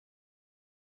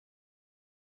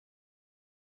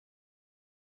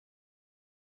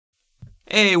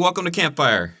Hey, welcome to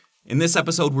Campfire. In this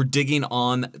episode, we're digging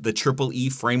on the Triple E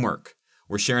framework.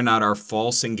 We're sharing out our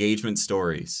false engagement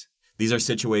stories. These are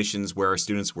situations where our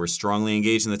students were strongly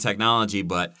engaged in the technology,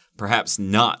 but perhaps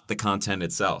not the content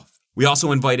itself. We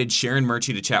also invited Sharon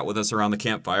Murchie to chat with us around the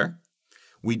campfire.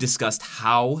 We discussed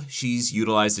how she's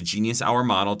utilized the Genius Hour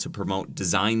model to promote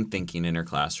design thinking in her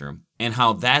classroom, and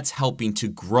how that's helping to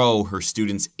grow her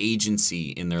students' agency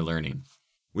in their learning.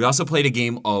 We also played a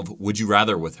game of Would You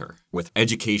Rather with her, with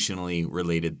educationally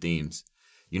related themes.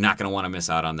 You're not going to want to miss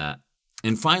out on that.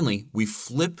 And finally, we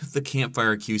flip the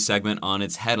Campfire Q segment on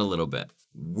its head a little bit.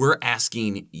 We're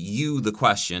asking you the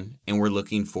question, and we're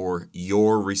looking for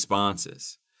your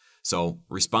responses. So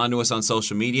respond to us on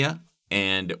social media,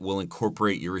 and we'll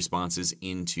incorporate your responses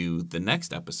into the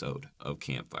next episode of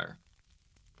Campfire.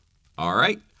 All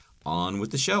right, on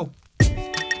with the show.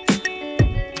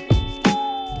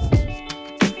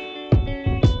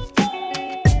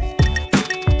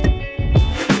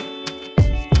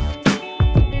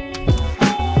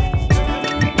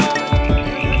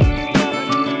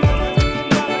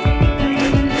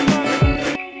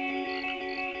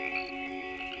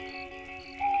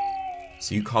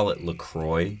 So you call it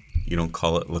LaCroix? You don't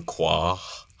call it LaCroix?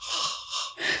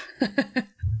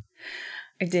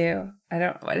 I do. I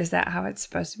don't. What is that? How it's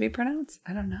supposed to be pronounced?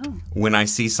 I don't know. When I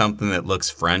see something that looks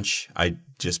French, I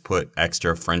just put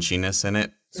extra Frenchiness in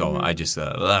it. So I just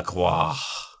LaCroix.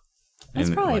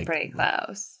 That's probably pretty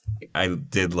close. I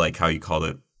did like how you called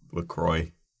it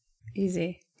LaCroix.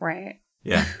 Easy, right?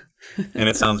 Yeah, and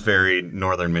it sounds very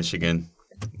Northern Michigan.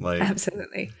 Like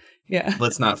absolutely. Yeah.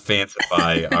 Let's not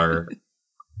fancify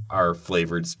our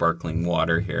flavored sparkling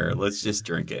water here. Let's just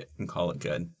drink it and call it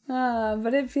good.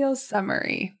 But it feels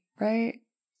summery, right?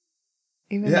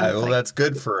 Even yeah, well, that's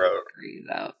good for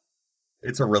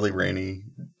it's a really rainy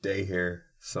day here.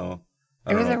 So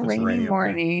it was a rainy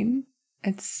morning.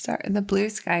 The blue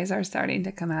skies are starting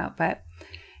to come out, but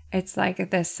it's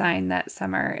like this sign that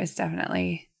summer is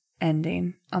definitely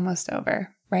ending, almost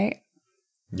over, right?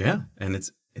 Yeah, and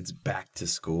it's back to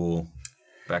school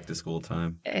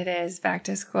time. It is back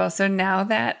to school. So now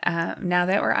that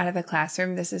we're out of the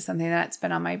classroom, this is something that's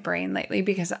been on my brain lately,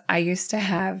 because I used to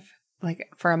have, like,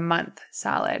 for a month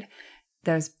solid,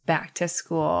 those back to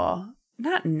school,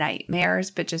 not nightmares,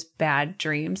 but just bad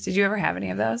dreams. Did you ever have any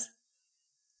of those?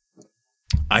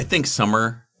 I think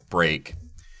summer break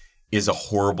is a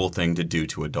horrible thing to do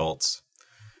to adults,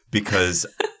 because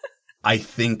I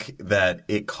think that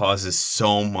it causes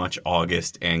so much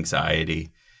August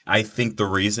anxiety. I think the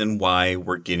reason why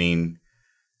we're getting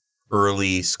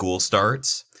early school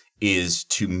starts is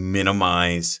to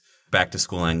minimize back to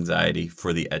school anxiety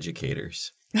for the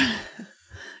educators.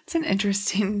 It's an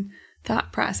interesting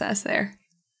thought process there.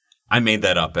 I made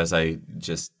that up as I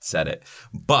just said it.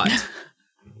 But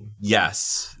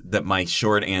yes, that my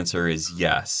short answer is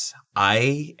yes.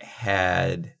 I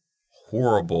had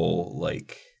horrible,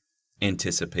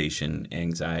 anticipation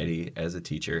anxiety as a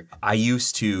teacher. I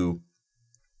used to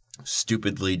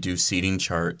stupidly do seating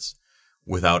charts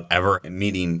without ever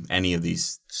meeting any of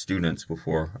these students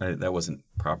before. That wasn't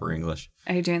proper English.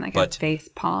 Are you doing a face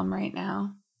palm right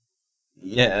now?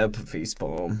 Yeah, face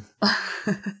palm.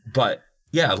 But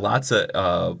yeah, lots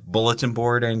of bulletin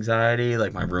board anxiety,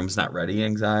 like my room's not ready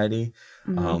anxiety.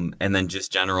 Mm-hmm. And then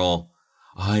just general,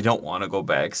 I don't want to go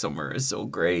back somewhere. It's so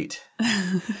great.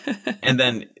 And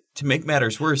then to make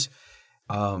matters worse,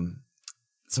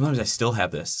 sometimes I still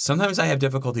have this. Sometimes I have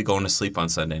difficulty going to sleep on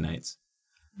Sunday nights.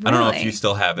 Really? I don't know if you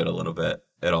still have it a little bit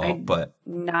at all, but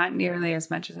not nearly as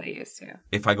much as I used to.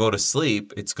 If I go to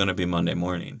sleep, it's going to be Monday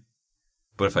morning.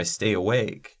 But if I stay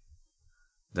awake,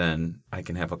 then I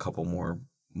can have a couple more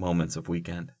moments of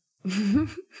weekend.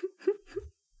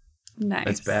 Nice.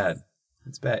 It's bad.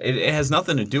 It's bad. It has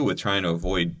nothing to do with trying to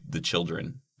avoid the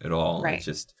children at all. Right. It's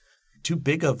just too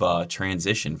big of a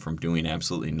transition from doing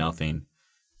absolutely nothing.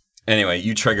 Anyway,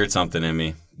 you triggered something in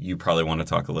me. You probably want to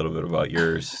talk a little bit about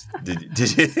yours. Did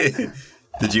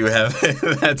you have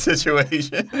that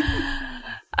situation?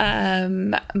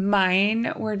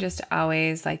 Mine were just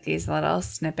always like these little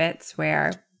snippets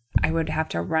where I would have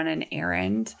to run an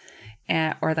errand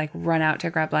or run out to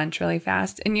grab lunch really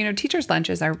fast. And, teachers'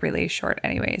 lunches are really short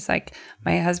anyways. Like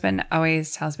my husband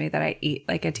always tells me that I eat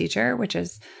like a teacher, which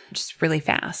is just really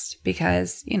fast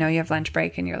because, you have lunch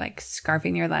break and you're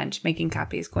scarfing your lunch, making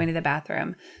copies, going to the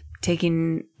bathroom,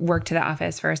 taking work to the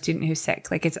office for a student who's sick.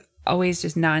 It's always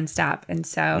just nonstop. And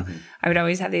so I would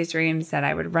always have these dreams that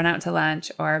I would run out to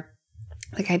lunch or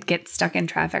I'd get stuck in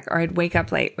traffic or I'd wake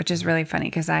up late, which is really funny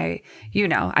because I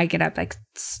get up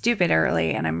stupid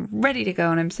early and I'm ready to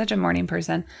go and I'm such a morning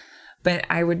person. But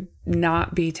I would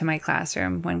not be to my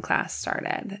classroom when class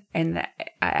started. And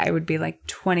I would be like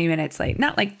 20 minutes late,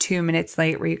 not like 2 minutes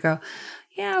late where you go,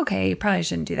 yeah, okay, you probably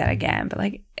shouldn't do that again. But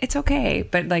like, it's okay.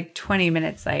 But like 20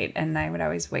 minutes late. And I would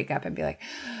always wake up and be like,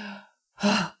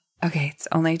 oh, okay, it's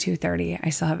only 2:30. I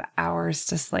still have hours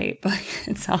to sleep. Like,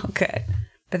 it's all good.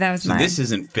 But that was so this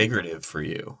isn't figurative for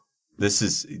you.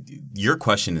 Your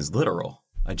question is literal.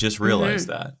 I just realized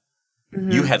that.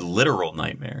 You had literal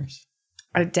nightmares.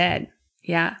 I did.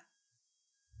 Yeah.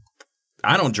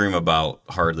 I don't dream about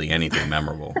hardly anything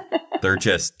memorable. They're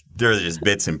just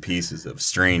bits and pieces of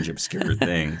strange, obscure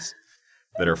things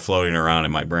that are floating around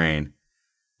in my brain.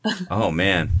 Oh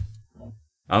man,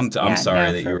 I'm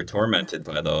sorry that you were tormented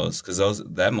by those, because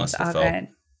that must have felt. Good.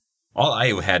 All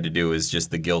I had to do is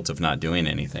just the guilt of not doing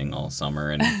anything all summer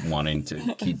and wanting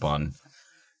to keep on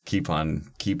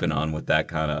keeping on with that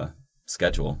kind of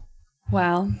schedule.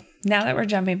 Well, now that we're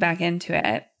jumping back into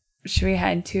it, should we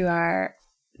head to our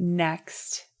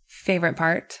next favorite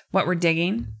part, what we're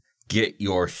digging? Get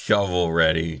your shovel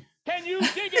ready. Can you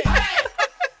dig it?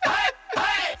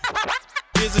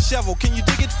 Here's a shovel. Can you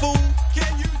dig it, fool?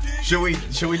 Can you dig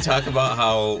it? Should we talk about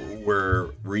how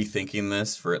we're rethinking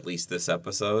this for at least this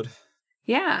episode?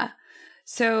 Yeah.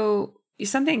 So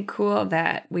something cool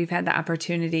that we've had the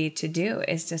opportunity to do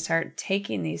is to start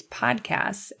taking these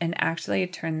podcasts and actually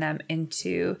turn them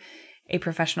into a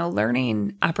professional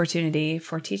learning opportunity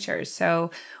for teachers.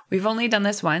 So we've only done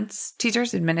this once.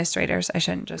 Teachers, administrators, I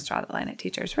shouldn't just draw the line at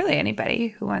teachers, really anybody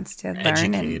who wants to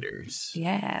learn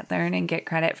learn and get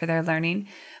credit for their learning.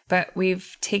 But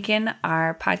we've taken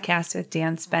our podcast with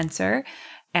Dan Spencer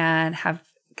and have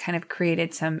kind of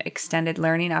created some extended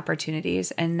learning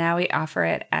opportunities. And now we offer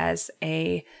it as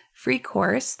a free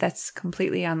course that's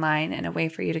completely online and a way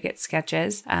for you to get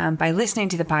sketches by listening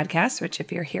to the podcast, which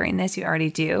if you're hearing this, you already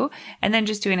do. And then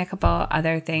just doing a couple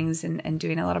other things and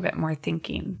doing a little bit more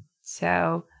thinking.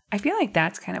 So I feel like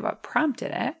that's kind of what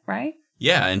prompted it, right?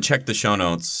 Yeah. And check the show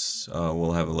notes.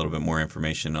 We'll have a little bit more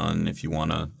information on if you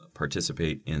want to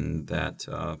participate in that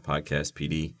podcast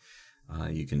PD.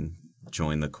 You can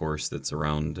join the course that's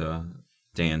around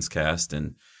Dan's cast,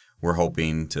 and we're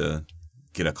hoping to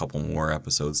get a couple more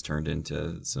episodes turned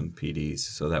into some PDs.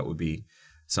 So that would be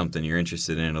something you're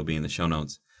interested in. It'll be in the show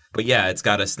notes. But yeah, it's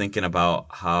got us thinking about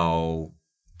how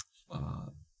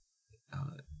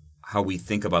we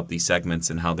think about these segments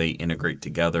and how they integrate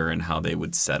together and how they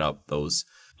would set up those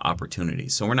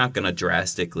opportunities. So we're not going to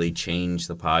drastically change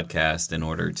the podcast in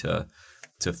order to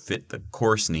fit the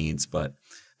course needs, but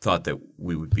thought that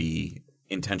we would be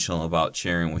intentional about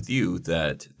sharing with you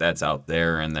that that's out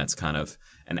there, and that's kind of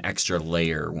an extra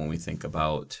layer when we think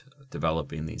about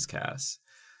developing these casts.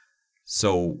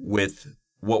 So with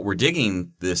what we're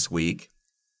digging this week,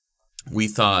 we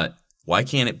thought, why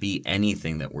can't it be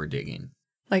anything that we're digging?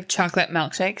 Like chocolate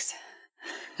milkshakes?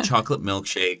 Chocolate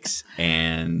milkshakes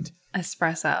and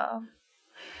espresso.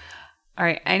 All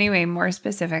right. Anyway, more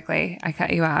specifically, I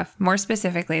cut you off. More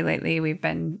specifically, lately we've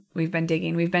been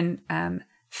digging. We've been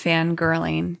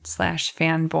fangirling /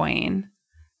 fanboying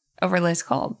over Liz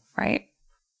Kolb, right?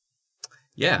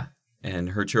 Yeah, and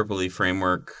her Triple E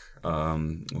framework,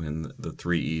 when the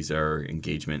 3 E's are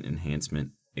engagement,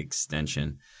 enhancement,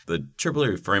 extension. The Triple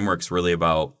E framework's really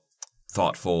about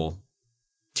thoughtful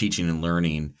teaching and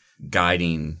learning,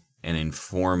 guiding and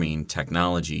informing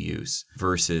technology use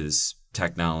versus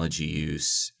technology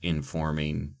use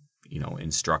informing,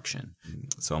 instruction.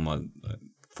 So I'm a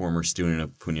former student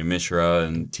of Punya Mishra,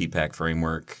 and TPAC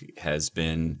framework has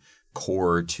been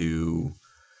core to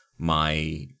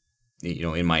my,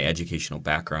 in my educational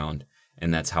background.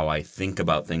 And that's how I think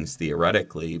about things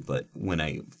theoretically. But when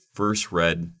I first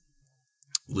read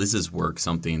Liz's work,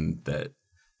 something that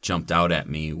jumped out at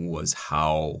me was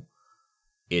how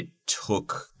it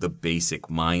took the basic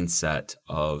mindset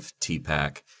of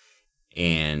TPAC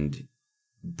and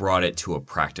brought it to a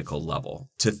practical level,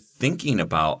 to thinking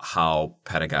about how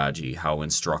pedagogy, how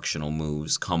instructional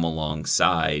moves come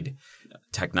alongside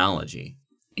technology.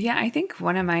 Yeah, I think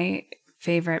one of my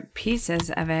favorite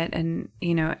pieces of it, and,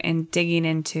 in digging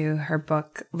into her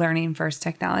book, Learning First,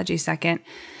 Technology Second,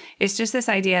 is just this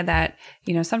idea that,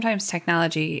 sometimes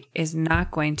technology is not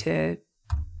going to,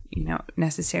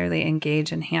 necessarily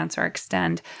engage, enhance, or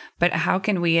extend, but how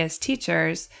can we as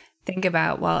teachers think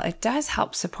about, well, it does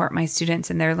help support my students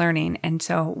in their learning. And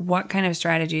so what kind of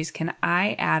strategies can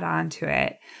I add on to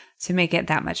it to make it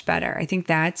that much better? I think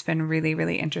that's been really,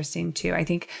 really interesting too. I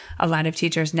think a lot of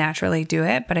teachers naturally do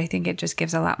it, but I think it just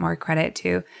gives a lot more credit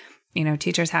to,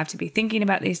 teachers have to be thinking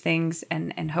about these things,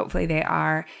 and hopefully they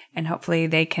are, and hopefully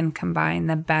they can combine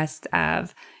the best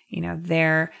of,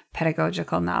 their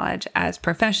pedagogical knowledge as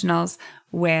professionals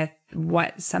with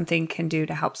what something can do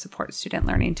to help support student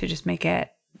learning to just make it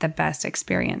the best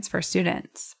experience for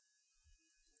students.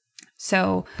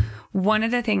 So one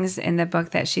of the things in the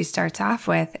book that she starts off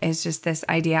with is just this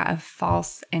idea of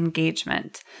false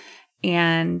engagement.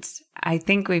 And I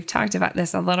think we've talked about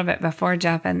this a little bit before,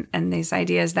 Jeff, and these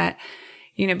ideas that,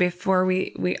 before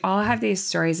we all have these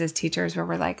stories as teachers where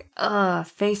we're like,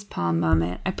 facepalm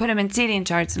moment. I put them in seating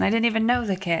charts and I didn't even know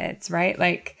the kids, right?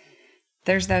 Like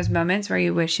there's those moments where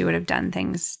you wish you would have done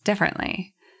things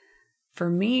differently. For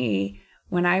me,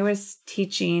 when I was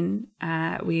teaching,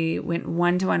 we went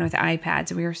one-to-one with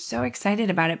iPads and we were so excited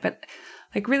about it. But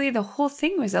like really the whole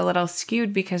thing was a little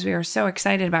skewed because we were so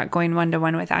excited about going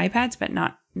one-to-one with iPads, but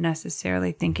not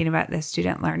necessarily thinking about the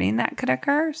student learning that could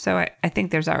occur. So I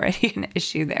think there's already an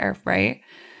issue there, right?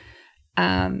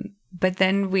 But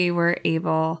then we were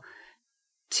able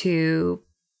to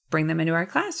bring them into our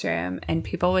classroom and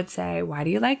people would say, why do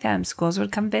you like them? Schools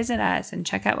would come visit us and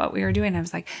check out what we were doing. I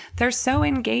was like, they're so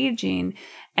engaging.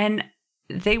 And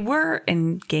they were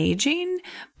engaging,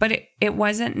 but it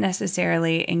wasn't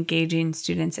necessarily engaging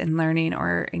students in learning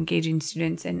or engaging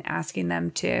students in asking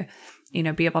them to,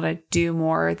 be able to do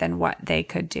more than what they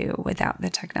could do without the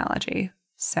technology.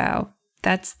 So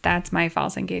that's my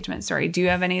false engagement story. Do you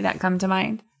have any that come to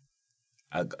mind?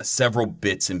 Several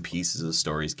bits and pieces of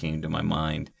stories came to my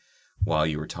mind while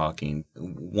you were talking.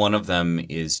 One of them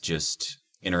is just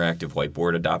interactive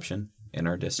whiteboard adoption in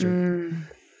our district.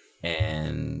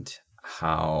 And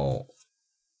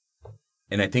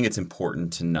I think it's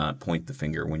important to not point the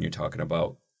finger when you're talking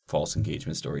about false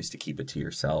engagement stories, to keep it to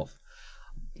yourself.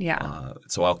 Yeah.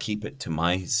 So I'll keep it to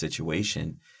my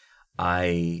situation.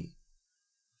 I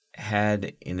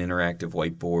had an interactive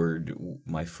whiteboard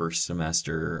my first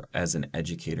semester as an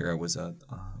educator. I was a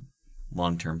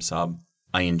long-term sub.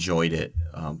 I enjoyed it,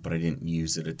 but I didn't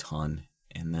use it a ton.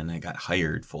 And then I got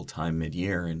hired full-time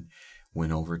mid-year and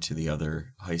went over to the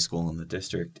other high school in the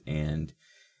district and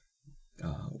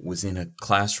was in a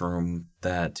classroom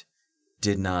that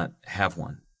did not have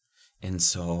one. And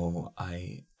so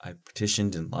I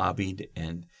petitioned and lobbied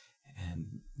and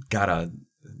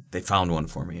they found one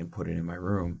for me and put it in my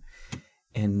room.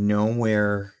 And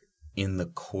nowhere in the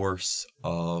course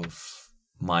of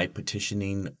my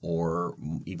petitioning or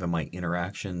even my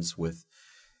interactions with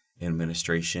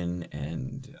administration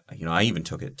and, I even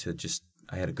took it to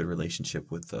I had a good relationship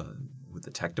with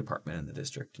the tech department in the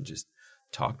district and just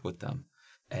talked with them.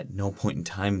 At no point in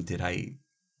time did I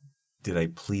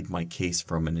plead my case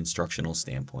from an instructional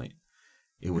standpoint.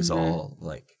 It was all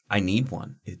like, I need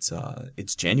one.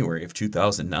 It's January of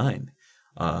 2009.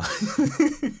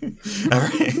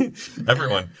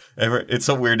 Everyone, it's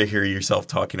so weird to hear yourself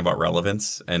talking about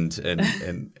relevance and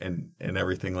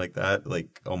everything like that,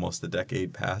 like almost a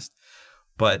decade past.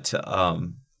 But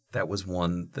that was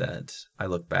one that I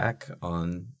look back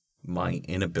on my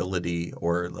inability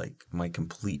or like my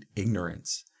complete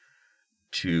ignorance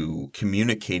to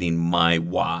communicating my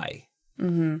why.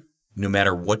 Mm-hmm. No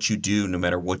matter what you do, no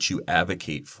matter what you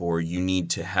advocate for, you need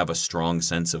to have a strong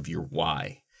sense of your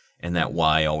why. And that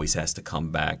why always has to come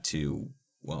back to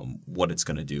what it's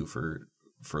going to do for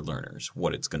learners,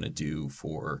 what it's going to do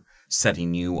for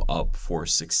setting you up for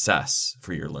success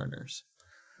for your learners.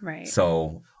 Right.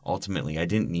 So ultimately, I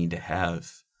didn't need to have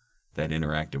that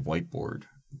interactive whiteboard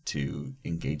to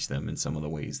engage them in some of the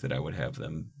ways that I would have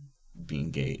them be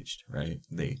engaged, right?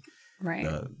 The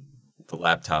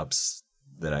laptops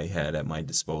that I had at my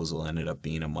disposal ended up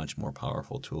being a much more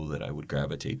powerful tool that I would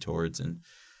gravitate towards and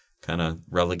kind of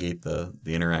relegate the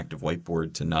interactive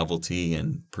whiteboard to novelty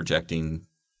and projecting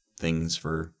things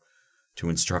to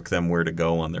instruct them where to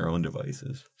go on their own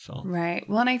devices. So right.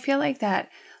 Well, and I feel like that,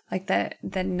 like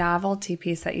the novelty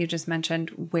piece that you just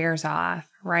mentioned wears off,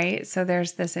 right? So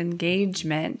there's this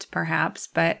engagement perhaps,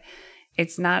 but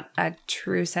it's not a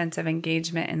true sense of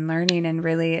engagement in learning. And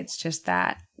really it's just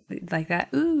that, like that,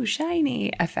 ooh,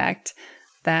 shiny effect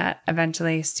that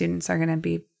eventually students are going to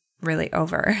be really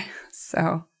over.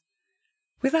 So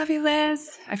we love you,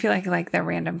 Liz. I feel like the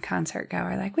random concert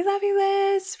goer, like, we love you,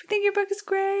 Liz. We think your book is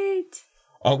great.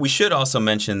 We should also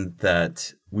mention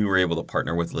that we were able to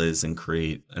partner with Liz and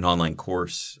create an online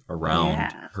course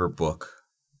around her book,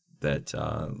 that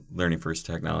Learning First,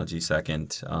 Technology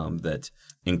Second, that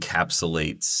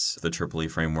encapsulates the Triple E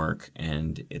framework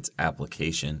and its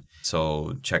application.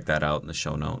 So check that out in the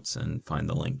show notes and find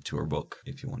the link to her book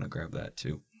if you want to grab that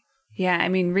too. Yeah, I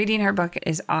mean, reading her book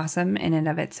is awesome in and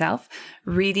of itself.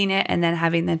 Reading it and then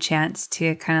having the chance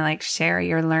to kind of like share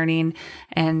your learning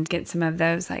and get some of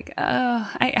those like,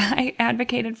 oh, I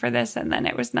advocated for this and then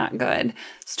it was not good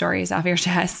stories off your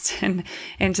chest and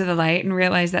into the light, and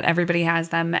realize that everybody has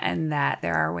them and that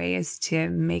there are ways to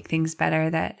make things better,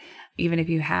 that even if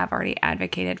you have already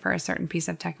advocated for a certain piece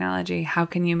of technology, how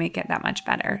can you make it that much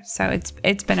better? So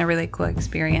it's been a really cool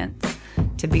experience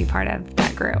to be part of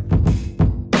that group.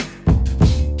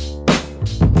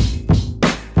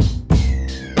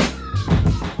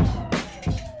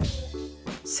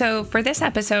 So for this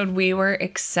episode, we were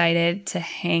excited to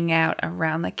hang out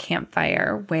around the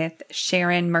campfire with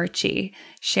Sharon Murchie.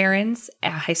 Sharon's a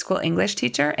high school English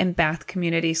teacher in Bath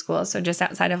Community School, so just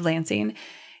outside of Lansing.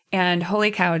 And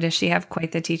holy cow, does she have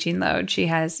quite the teaching load. She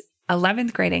has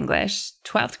 11th grade English,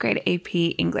 12th grade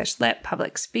AP English Lit,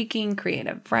 public speaking,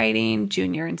 creative writing,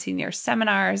 junior and senior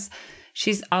seminars.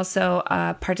 She's also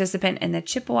a participant in the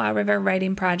Chippewa River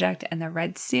Writing Project and the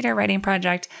Red Cedar Writing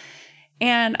Project.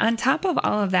 And on top of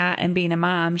all of that and being a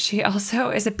mom, she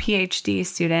also is a PhD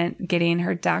student getting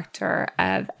her Doctor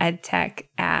of EdTech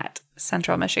at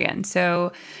Central Michigan.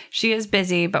 So she is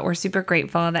busy, but we're super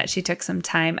grateful that she took some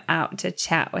time out to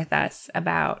chat with us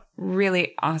about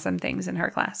really awesome things in her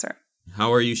classroom.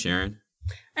 How are you, Sharon?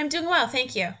 I'm doing well,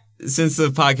 thank you. Since the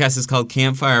podcast is called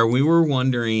Campfire, we were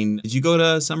wondering, did you go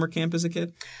to summer camp as a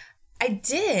kid? I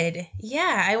did.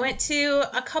 Yeah, I went to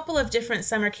a couple of different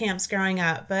summer camps growing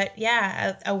up, but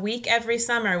yeah, a week every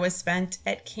summer was spent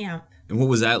at camp. And what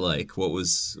was that like? What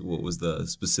was the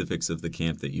specifics of the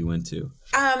camp that you went to?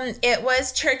 It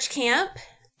was church camp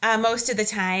most of the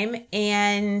time,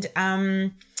 and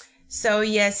so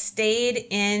you stayed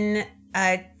in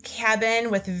a cabin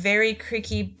with very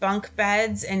creaky bunk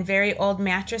beds and very old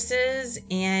mattresses,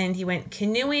 and you went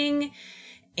canoeing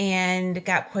and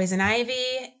got poison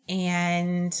ivy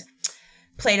and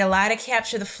played a lot of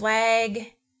capture the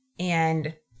flag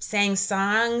and sang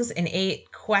songs and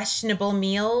ate questionable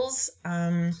meals.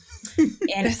 And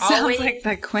it sounds like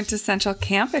the quintessential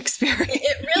camp experience.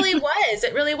 It really was.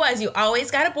 It really was. You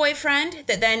always got a boyfriend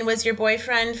that then was your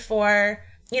boyfriend for,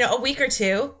 a week or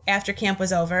two after camp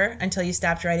was over until you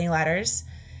stopped writing letters.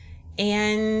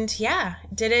 And yeah,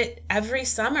 did it every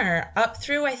summer up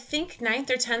through, I think, 9th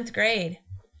or 10th grade.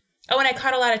 Oh, and I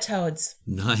caught a lot of toads.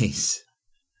 Nice.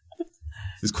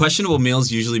 Does questionable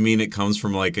meals usually mean it comes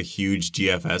from like a huge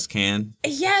GFS can?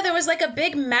 Yeah, there was like a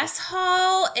big mess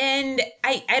hall, and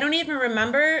I don't even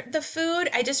remember the food.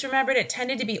 I just remembered it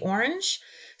tended to be orange.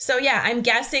 So yeah, I'm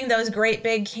guessing those great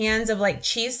big cans of like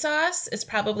cheese sauce is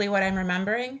probably what I'm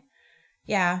remembering.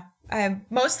 Yeah,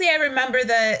 mostly I remember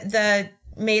the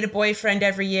made a boyfriend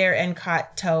every year and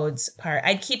caught toads part.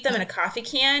 I'd keep them in a coffee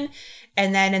can,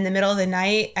 and then in the middle of the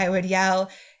night, I would yell,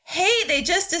 "Hey, they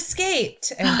just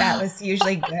escaped." And that was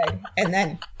usually good. And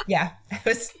then, yeah, it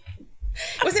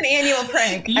was an annual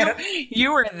prank.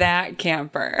 You were that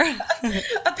camper.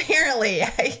 Apparently.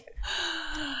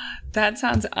 That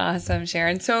sounds awesome,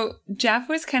 Sharon. So Jeff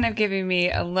was kind of giving me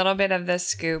a little bit of the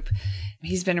scoop.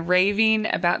 He's been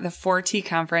raving about the 4T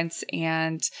conference,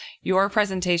 and your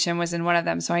presentation was in one of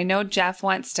them. So I know Jeff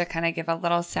wants to kind of give a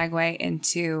little segue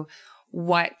into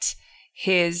what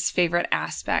his favorite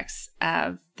aspects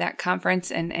of that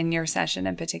conference and your session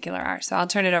in particular are. So I'll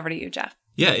turn it over to you, Jeff.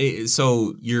 Yeah,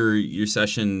 so your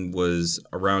session was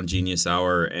around Genius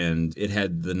Hour, and it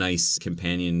had the nice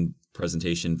companion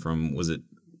presentation from, was it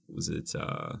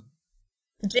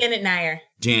Janet Nair.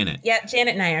 Janet. Yep,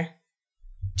 Janet Nair.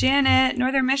 Janet,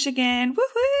 Northern Michigan.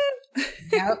 Woohoo!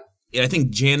 Yep. I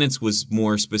think Janet's was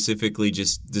more specifically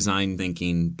just design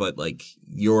thinking, but like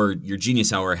your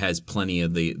Genius Hour has plenty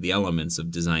of the elements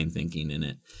of design thinking in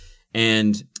it.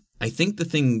 And I think the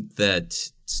thing that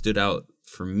stood out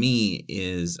for me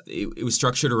is it was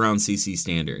structured around CC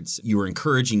standards. You were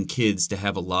encouraging kids to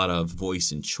have a lot of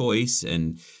voice and choice,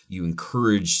 and you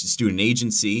encourage student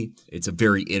agency. It's a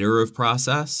very iterative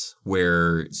process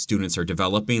where students are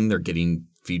developing, they're getting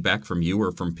feedback from you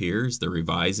or from peers, they're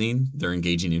revising, they're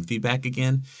engaging in feedback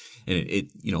again. And it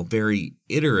very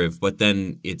iterative, but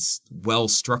then it's well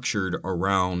structured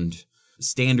around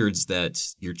standards that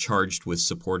you're charged with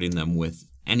supporting them with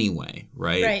anyway,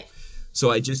 right? Right. So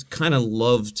I just kind of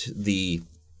loved the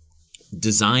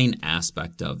design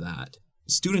aspect of that.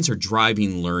 Students are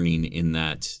driving learning in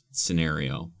that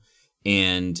scenario.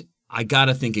 And I got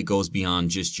to think it goes beyond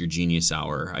just your Genius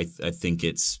Hour. I think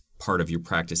it's part of your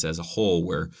practice as a whole,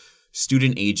 where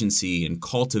student agency and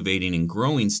cultivating and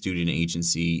growing student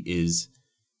agency is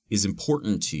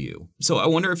important to you. So I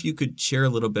wonder if you could share a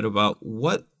little bit about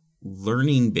what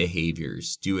learning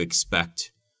behaviors do you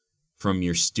expect from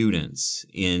your students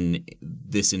in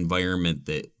this environment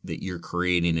that you're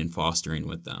creating and fostering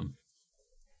with them?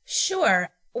 Sure.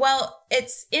 Well,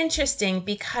 it's interesting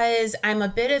because I'm a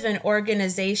bit of an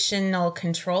organizational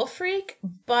control freak,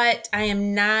 but I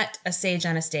am not a sage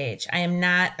on a stage. I am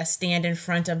not a stand in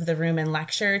front of the room and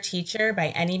lecture teacher by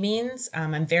any means.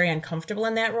 I'm very uncomfortable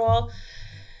in that role.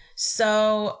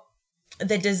 So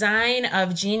the design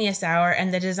of Genius Hour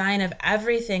and the design of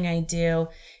everything I do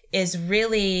is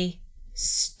really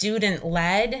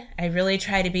student-led. I really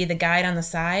try to be the guide on the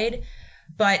side,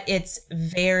 but it's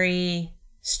very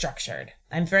structured.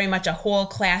 I'm very much a whole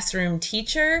classroom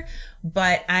teacher,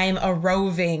 but I'm a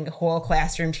roving whole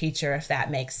classroom teacher, if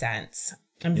that makes sense.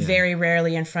 I'm very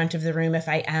rarely in front of the room. If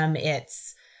I am,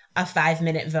 it's a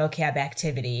 5-minute vocab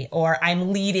activity or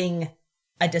I'm leading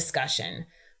a discussion.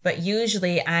 But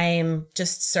usually I'm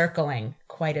just circling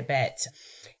quite a bit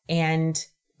and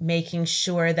making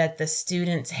sure that the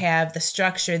students have the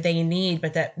structure they need,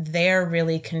 but that they're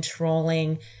really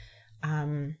controlling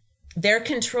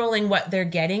what they're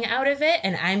getting out of it.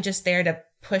 And I'm just there to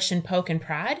push and poke and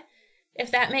prod,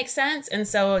 if that makes sense. And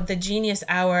so the Genius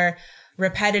Hour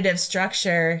repetitive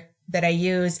structure that I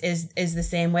use is the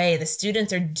same way. The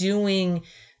students are doing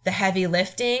the heavy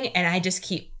lifting and I just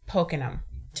keep poking them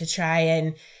to try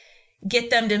and get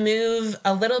them to move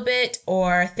a little bit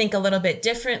or think a little bit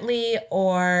differently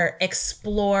or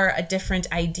explore a different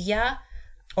idea.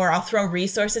 Or I'll throw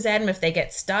resources at them if they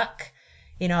get stuck.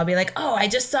 You know, I'll be like, oh, I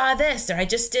just saw this or I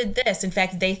just did this. In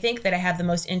fact, they think that I have the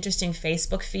most interesting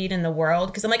Facebook feed in the world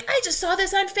because I'm like, I just saw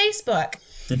this on Facebook.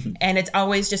 And it's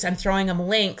always just I'm throwing them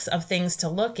links of things to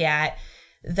look at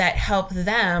that help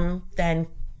them then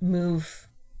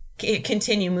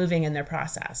continue moving in their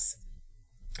process.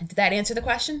 Did that answer the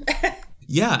question?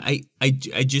 Yeah, I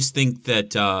just think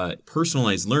that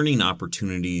personalized learning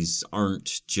opportunities aren't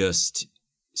just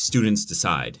students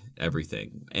decide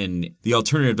everything. And the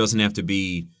alternative doesn't have to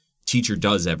be teacher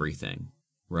does everything,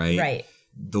 right? Right.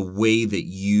 The way that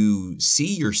you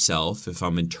see yourself, if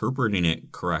I'm interpreting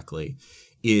it correctly,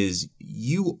 is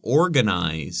you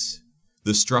organize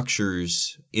the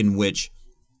structures in which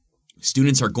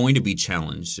students are going to be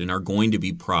challenged and are going to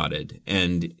be prodded.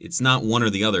 And it's not one or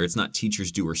the other. It's not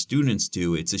teachers do or students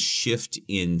do. It's a shift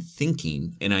in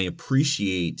thinking. And I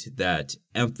appreciate that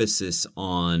emphasis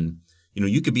on, you know,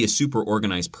 you could be a super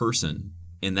organized person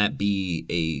and that be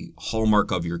a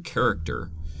hallmark of your character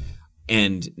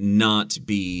and not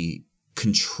be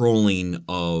controlling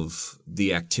of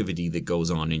the activity that goes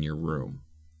on in your room.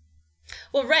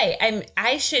 Well, right.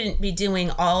 I shouldn't be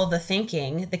doing all the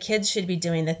thinking. The kids should be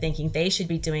doing the thinking. They should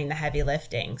be doing the heavy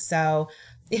lifting. So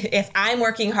if I'm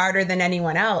working harder than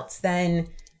anyone else, then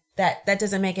that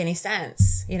doesn't make any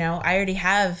sense. You know, I already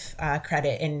have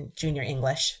credit in junior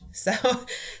English. So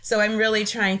I'm really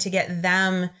trying to get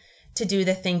them to do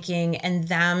the thinking and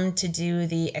them to do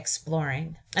the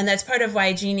exploring. And that's part of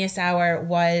why Genius Hour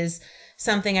was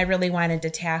something I really wanted to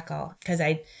tackle, because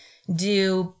I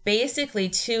do basically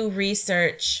 2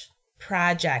 research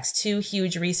projects, 2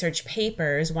 huge research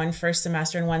papers, one first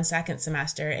semester and one second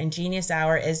semester. And Genius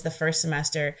Hour is the first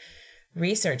semester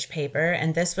research paper.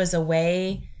 And this was a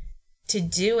way to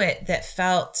do it that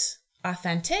felt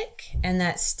authentic and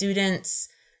that students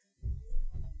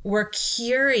were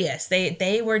curious.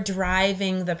 They were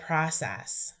driving the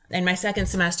process. And my second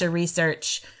semester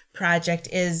research project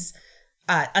is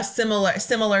a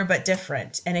similar but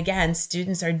different. And again,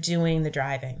 students are doing the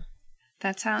driving.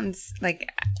 That sounds like,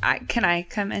 can I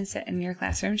come and sit in your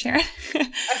classroom, Sharon?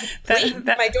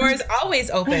 My door is always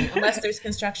open unless there's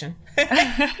construction.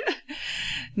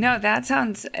 No, it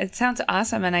sounds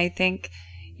awesome. And I think,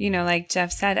 you know, like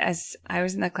Jeff said, as I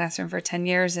was in the classroom for 10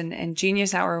 years and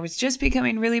Genius Hour was just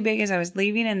becoming really big as I was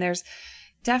leaving. And there's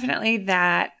definitely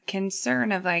that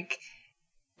concern of like,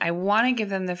 I want to give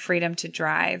them the freedom to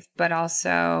drive, but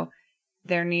also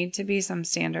there need to be some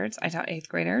standards. I taught 8th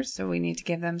graders, so we need to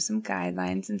give them some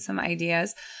guidelines and some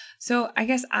ideas. So I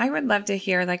guess I would love to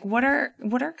hear, like, what are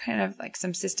kind of like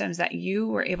some systems that you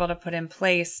were able to put in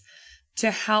place to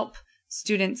help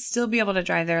students still be able to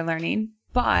drive their learning,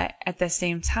 but at the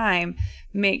same time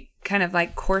make kind of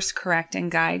like course correct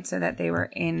and guide so that they were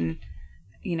in,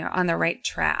 you know, on the right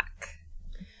track.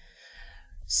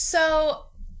 So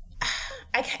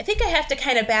I think I have to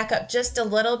kind of back up just a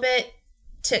little bit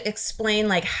to explain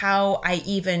like how I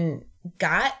even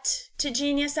got to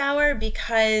Genius Hour,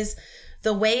 because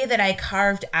the way that I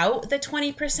carved out the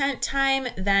 20% time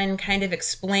then kind of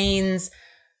explains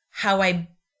how I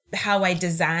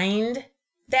designed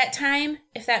that time,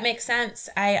 if that makes sense.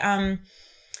 I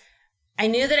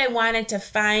knew that I wanted to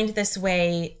find this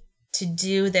way to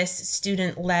do this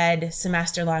student-led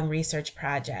semester-long research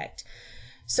project.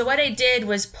 So what I did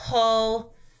was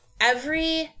pull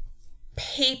every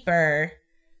paper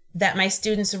that my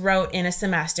students wrote in a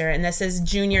semester, and this is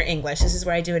junior English. This is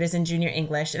where I do it, is in junior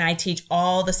English, and I teach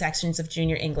all the sections of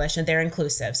junior English, and they're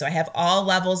inclusive. So I have all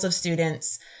levels of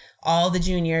students, all the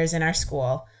juniors in our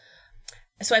school.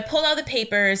 So I pulled all the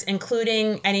papers,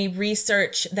 including any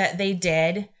research that they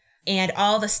did and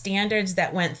all the standards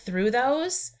that went through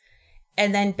those.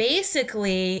 And then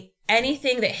basically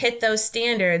anything that hit those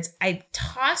standards, I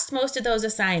tossed most of those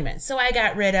assignments. So I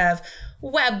got rid of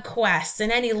web quests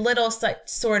and any little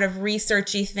sort of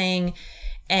researchy thing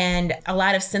and a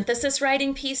lot of synthesis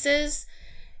writing pieces,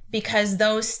 because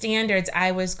those standards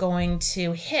I was going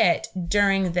to hit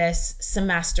during this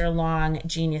semester-long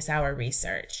Genius Hour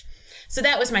research. So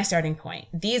that was my starting point.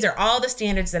 These are all the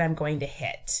standards that I'm going to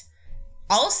hit.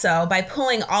 Also, by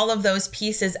pulling all of those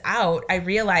pieces out, I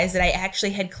realized that I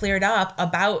actually had cleared up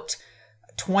about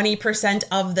 20%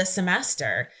 of the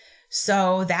semester.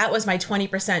 So that was my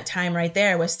 20% time right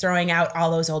there, was throwing out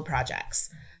all those old projects.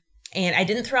 And I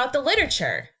didn't throw out the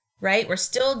literature, right? We're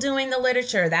still doing the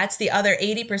literature. That's the other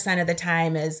 80% of the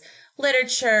time, is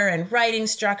literature and writing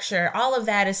structure. All of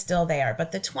that is still there.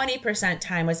 But the 20%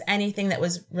 time was anything that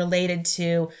was related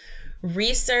to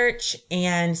research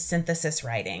and synthesis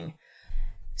writing.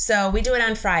 So we do it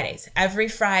on Fridays. Every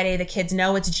Friday, the kids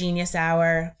know it's Genius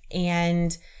Hour.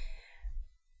 And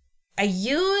I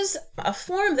use a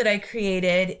form that I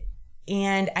created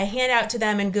and I hand out to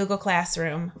them in Google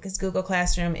Classroom, because Google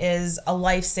Classroom is a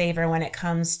lifesaver when it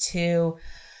comes to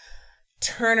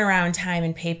turnaround time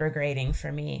and paper grading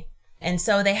for me. And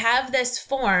so they have this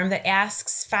form that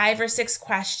asks 5 or 6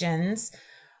 questions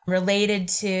related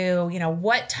to,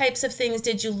 what types of things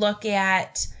did you look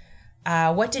at?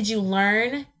 What did you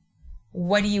learn?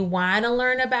 What do you want to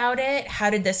learn about it? How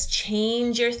did this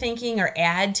change your thinking or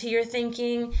add to your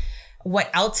thinking? What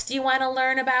else do you want to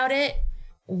learn about it?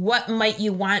 What might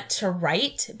you want to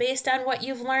write based on what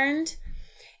you've learned?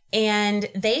 And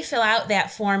they fill out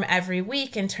that form every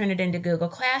week and turn it into Google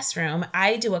Classroom.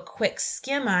 I do a quick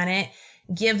skim on it,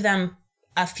 give them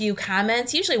a few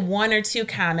comments, usually 1 or 2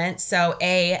 comments. So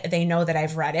A, they know that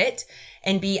I've read it,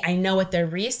 and B, I know what they're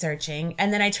researching,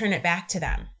 and then I turn it back to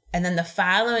them. And then the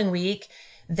following week,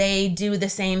 they do the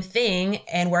same thing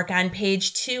and work on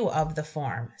page 2 of the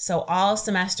form. So all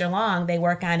semester long, they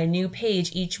work on a new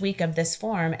page each week of this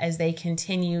form as they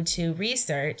continue to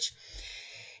research.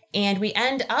 And we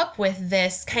end up with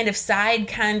this kind of side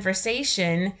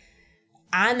conversation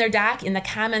on their in the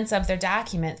comments of their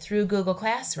document through Google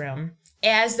Classroom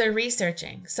as they're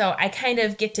researching. So I kind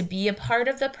of get to be a part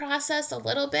of the process a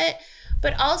little bit,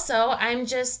 but also I'm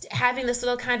just having this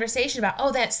little conversation about,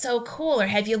 oh, that's so cool, or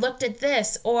have you looked at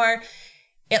this, or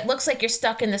it looks like you're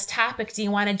stuck in this topic. Do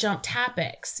you want to jump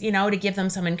topics? To give them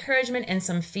some encouragement and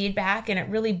some feedback. And it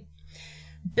really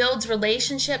builds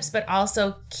relationships, but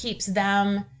also keeps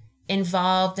them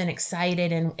involved and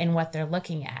excited in what they're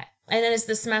looking at. And then as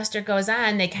the semester goes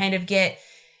on, they kind of get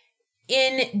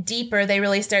in deeper. They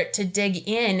really start to dig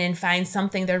in and find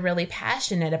something they're really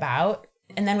passionate about.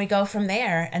 And then we go from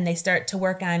there and they start to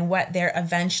work on what they're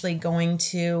eventually going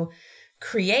to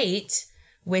create,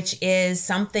 which is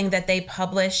something that they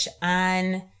publish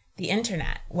on the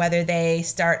internet, whether they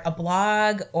start a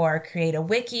blog or create a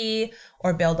wiki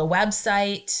or build a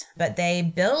website, but they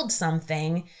build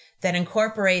something that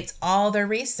incorporates all their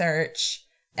research,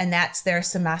 and that's their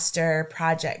semester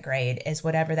project grade, is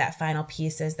whatever that final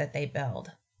piece is that they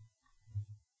build.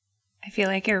 I feel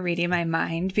like you're reading my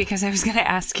mind, because I was going to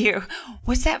ask you,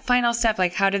 what's that final step?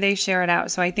 Like, how do they share it out?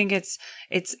 So I think it's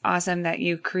awesome that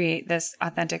you create this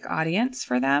authentic audience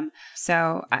for them.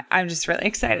 So I'm just really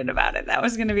excited about it. That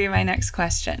was going to be my next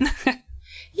question.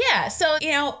 Yeah. So,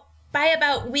 by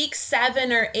about week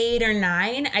 7 or 8 or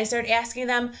 9, I started asking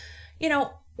them,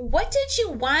 what did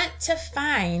you want to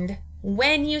find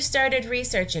when you started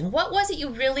researching? What was it you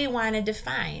really wanted to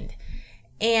find?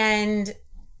 And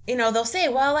they'll say,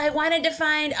 well, I wanted to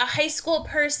find a high school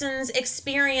person's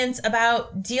experience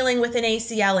about dealing with an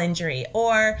ACL injury,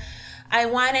 or I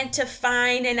wanted to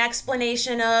find an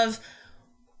explanation of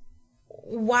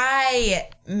why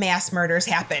mass murders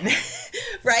happen,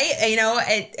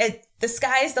 right? The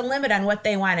sky's the limit on what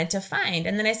they wanted to find.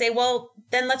 And then I say, well,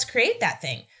 then let's create that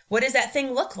thing. What does that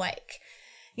thing look like?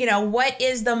 What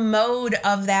is the mode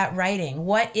of that writing?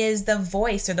 What is the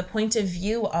voice or the point of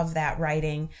view of that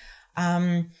writing?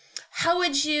 How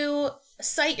would you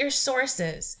cite your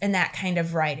sources in that kind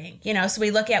of writing? So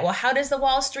we look at, well, how does the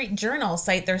Wall Street Journal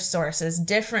cite their sources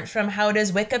different from how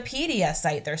does Wikipedia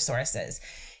cite their sources?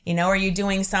 Are you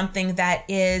doing something that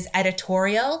is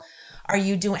editorial?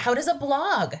 How does a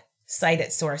blog cite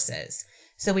its sources?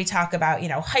 So we talk about,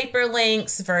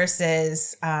 hyperlinks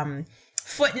versus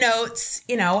footnotes,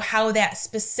 how that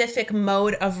specific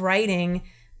mode of writing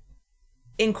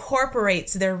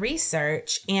incorporates their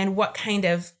research and what kind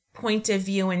of point of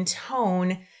view and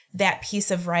tone that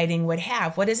piece of writing would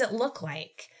have. What does it look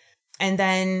like? And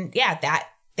then, that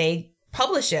they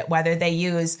publish it, whether they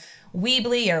use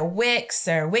Weebly or Wix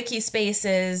or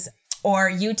Wikispaces or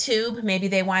YouTube. Maybe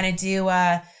they want to do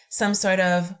some sort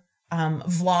of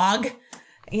vlog.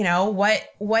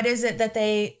 What is it that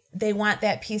they want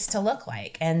that piece to look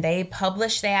like? And they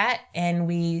publish that, and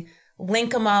we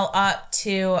link them all up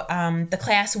to the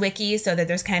class wiki so that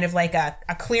there's kind of like a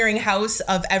clearinghouse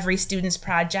of every student's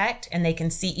project, and they can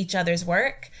see each other's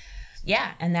work.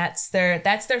 Yeah, and that's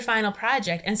their final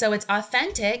project. And so it's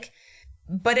authentic,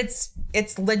 but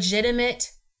it's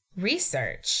legitimate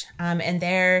research. And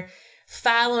they're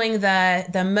following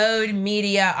the mode,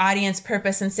 media, audience,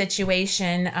 purpose, and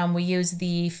situation. We use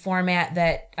the format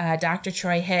that Dr.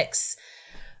 Troy Hicks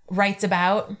writes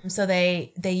about. So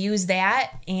they use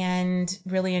that and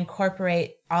really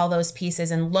incorporate all those pieces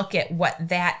and look at what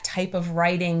that type of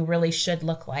writing really should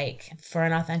look like for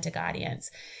an authentic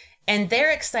audience. And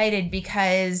they're excited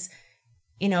because,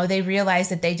 they realize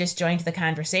that they just joined the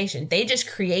conversation. They just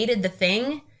created the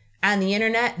thing on the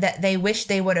internet that they wish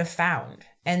they would have found.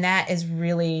 And that is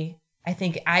really, I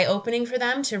think, eye-opening for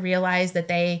them to realize that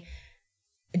they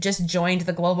just joined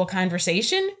the global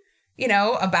conversation,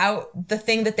 about the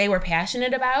thing that they were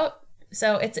passionate about.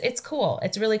 So it's cool.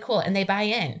 It's really cool. And they buy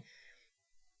in.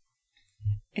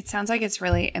 It sounds like it's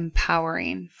really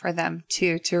empowering for them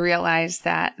to realize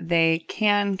that they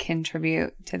can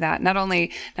contribute to that. Not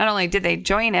only did they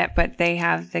join it, but they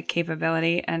have the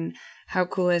capability. And how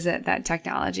cool is it that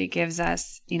technology gives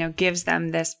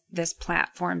them this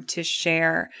platform to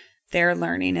share their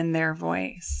learning and their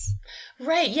voice.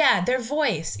 Right. Yeah. Their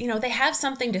voice, they have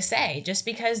something to say. Just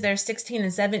because they're 16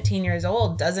 and 17 years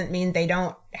old doesn't mean they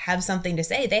don't have something to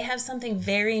say. They have something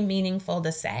very meaningful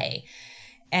to say.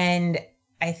 And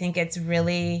I think it's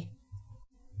really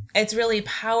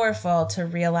powerful to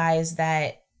realize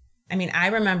that. I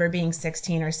remember being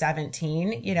 16 or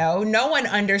 17, no one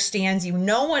understands you.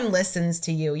 No one listens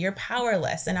to you. You're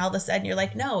powerless. And all of a sudden you're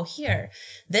like, no, here,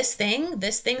 this thing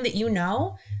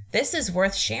that this is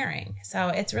worth sharing. So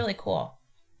it's really cool.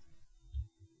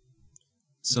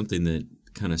 Something that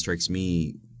kind of strikes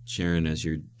me, Sharon, as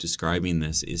you're describing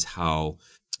this is how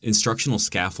instructional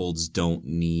scaffolds don't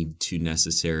need to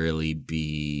necessarily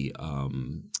be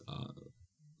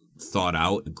thought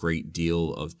out a great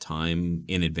deal of time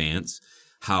in advance.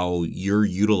 How you're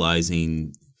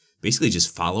utilizing basically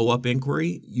just follow-up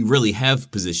inquiry. You really have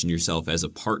positioned yourself as a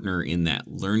partner in that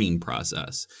learning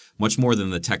process, much more than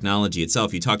the technology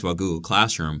itself. You talked about Google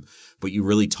Classroom, but you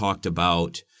really talked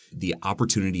about the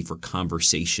opportunity for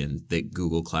conversation that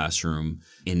Google Classroom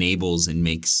enables and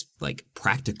makes like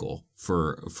practical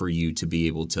for you to be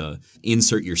able to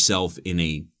insert yourself in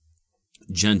a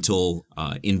gentle,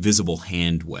 invisible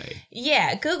hand way.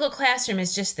 Yeah, Google Classroom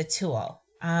is just the tool.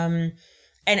 And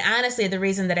honestly, the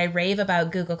reason that I rave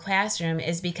about Google Classroom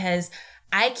is because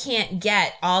I can't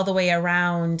get all the way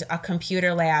around a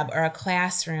computer lab or a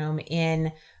classroom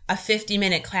in a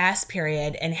 50-minute class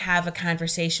period and have a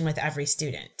conversation with every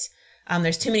student.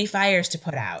 There's too many fires to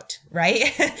put out,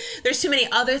 right? There's too many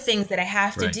other things that I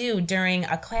have to do during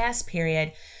a class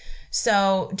period.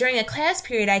 So during a class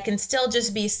period, I can still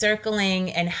just be circling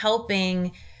and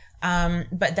helping.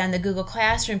 But then the Google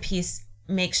Classroom piece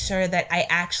makes sure that I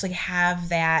actually have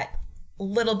that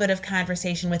little bit of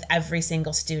conversation with every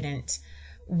single student,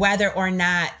 whether or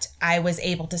not I was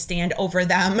able to stand over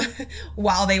them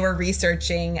while they were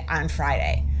researching on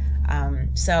Friday.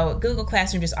 So Google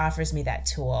Classroom just offers me that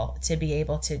tool to be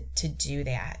able to do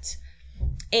that.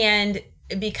 And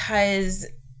because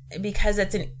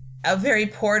it's a very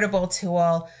portable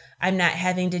tool, I'm not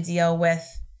having to deal with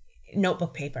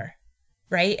notebook paper,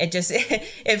 right?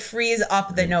 It frees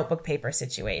up the notebook paper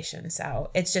situation.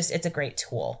 So it's a great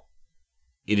tool.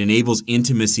 It enables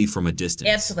intimacy from a distance.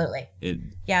 Absolutely.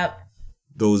 Yep.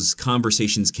 Those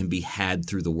conversations can be had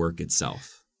through the work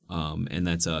itself. And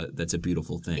that's a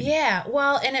beautiful thing. Yeah.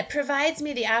 Well, and it provides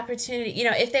me the opportunity,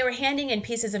 if they were handing in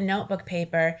pieces of notebook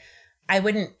paper, I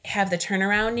wouldn't have the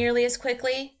turnaround nearly as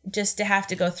quickly, just to have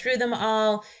to go through them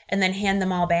all and then hand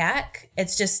them all back.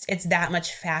 It's that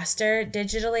much faster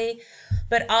digitally.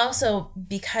 But also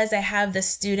because I have the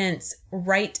students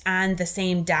write on the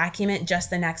same document, just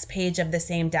the next page of the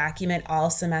same document all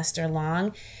semester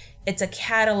long, it's a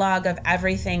catalog of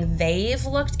everything they've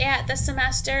looked at this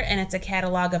semester, and it's a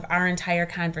catalog of our entire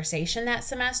conversation that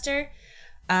semester.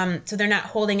 So they're not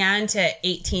holding on to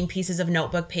 18 pieces of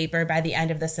notebook paper by the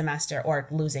end of the semester or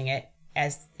losing it,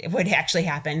 as it would actually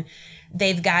happen.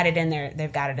 They've got it in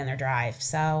their drive.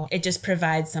 So it just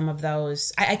provides some of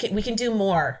those. We can do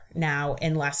more now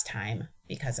in less time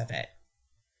because of it.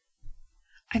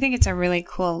 I think it's a really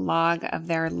cool log of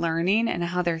their learning and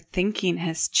how their thinking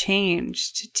has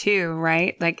changed too,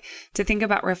 right? Like to think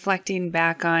about reflecting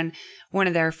back on one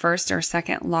of their first or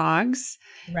second logs,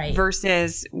 right,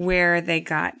 versus where they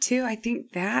got to. I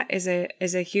think that is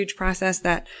a huge process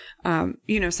that,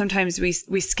 sometimes we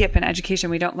skip in education.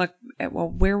 We don't look at, well,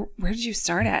 where did you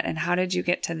start at and how did you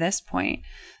get to this point?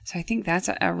 So I think that's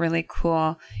a really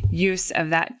cool use of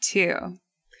that too.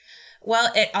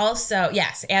 Well, it also,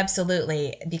 yes,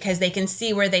 absolutely, because they can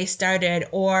see where they started,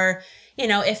 or,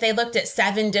 if they looked at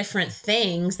 7 different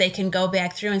things, they can go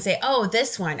back through and say, oh,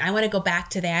 this one, I want to go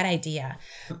back to that idea.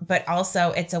 But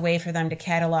also it's a way for them to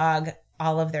catalog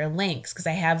all of their links, because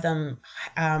I have them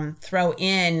throw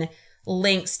in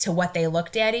links to what they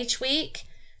looked at each week.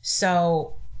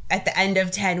 So at the end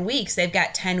of 10 weeks, they've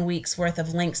got 10 weeks worth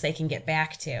of links they can get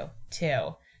back to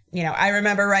too. I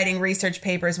remember writing research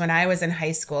papers when I was in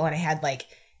high school, and I had like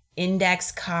index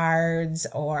cards,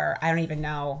 or I don't even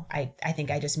know. I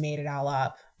think I just made it all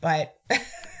up, but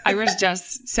I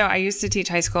used to teach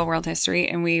high school world history,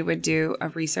 and we would do a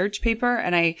research paper,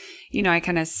 and I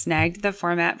kind of snagged the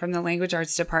format from the language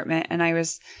arts department. And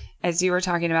as you were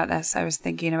talking about this, I was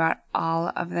thinking about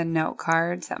all of the note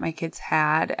cards that my kids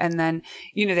had. And then,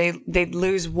 they'd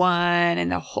lose one and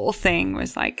the whole thing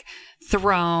was like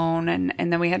thrown.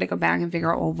 And then we had to go back and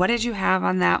figure out, well, what did you have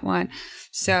on that one?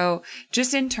 So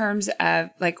just in terms of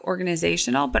like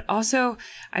organizational, but also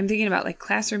I'm thinking about like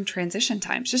classroom transition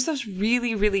times, just those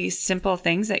really, really simple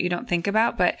things that you don't think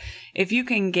about. But if you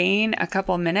can gain a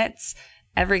couple minutes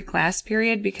every class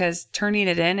period, because turning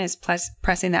it in is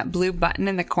pressing that blue button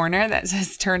in the corner that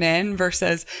says turn in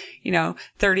versus,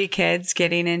 30 kids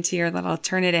getting into your little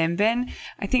turn it in bin.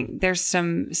 I think there's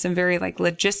some very like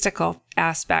logistical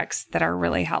aspects that are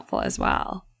really helpful as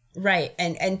well. Right.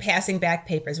 And passing back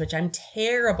papers, which I'm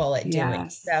terrible at doing.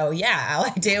 Yes. So yeah, all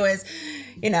I do is,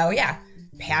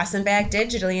 pass them back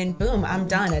digitally and boom, I'm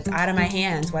done. It's out of my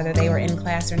hands, whether they were in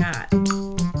class or not.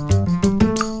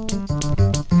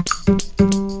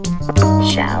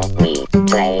 Shall we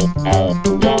play a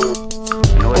game?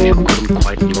 No, you couldn't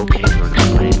quite locate or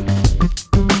explain.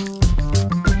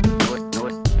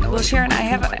 Well, Sharon, I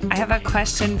have a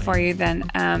question for you then.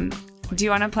 Do you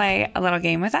want to play a little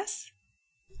game with us?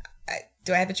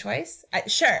 Do I have a choice?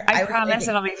 Sure. I promise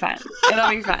it'll be fun. It'll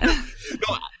be fun.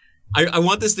 No, I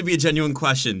want this to be a genuine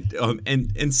question,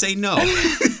 and say no.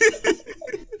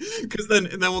 Because then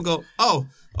we'll go, oh,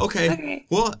 okay.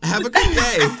 Well, have a good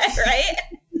day. Right?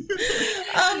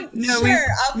 No, sure,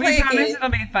 I'll play we promise it'll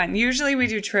be fun. Usually we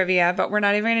do trivia, but we're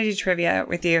not even going to do trivia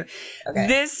with you. Okay.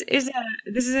 This is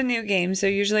a new game, so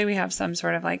usually we have some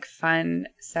sort of like fun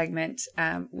segment.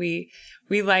 We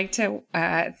like to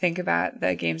think about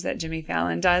the games that Jimmy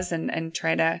Fallon does and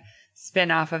try to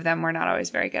spin off of them. We're not always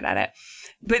very good at it.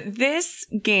 But this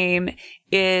game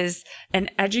is an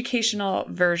educational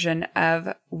version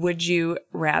of Would You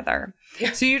Rather.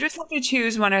 Yeah. So you just have to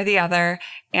choose one or the other.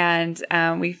 And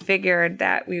we figured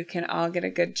that we can all get a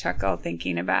good chuckle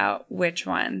thinking about which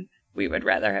one we would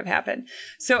rather have happened.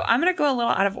 So I'm going to go a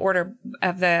little out of order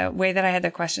of the way that I had the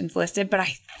questions listed, but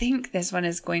I think this one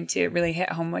is going to really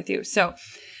hit home with you. So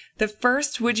the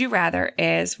first would you rather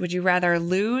is, would you rather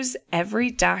lose every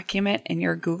document in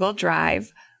your Google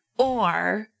Drive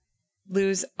or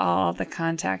lose all the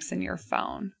contacts in your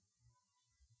phone?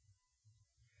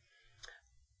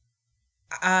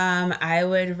 I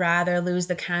would rather lose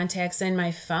the contacts in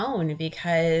my phone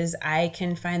because I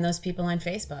can find those people on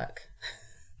Facebook.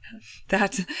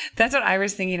 That's what I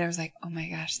was thinking. I was like, oh my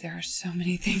gosh, there are so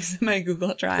many things in my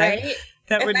Google Drive. Right?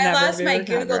 If I lost my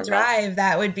Google Drive,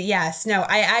 that would be, yes. No,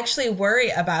 I actually worry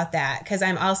about that because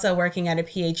I'm also working on a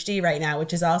PhD right now,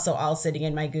 which is also all sitting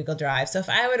in my Google Drive. So if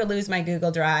I were to lose my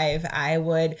Google Drive, I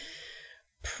would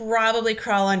probably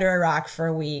crawl under a rock for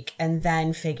a week and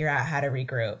then figure out how to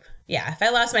regroup. Yeah, if I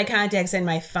lost my contacts in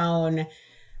my phone,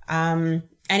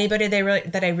 anybody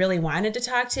that I really wanted to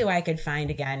talk to, I could find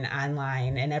again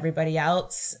online. And everybody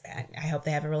else, I hope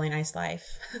they have a really nice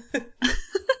life.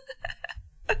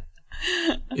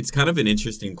 It's kind of an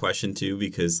interesting question, too,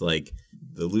 because, like,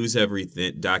 the lose every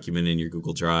document in your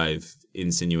Google Drive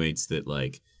insinuates that,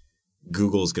 like,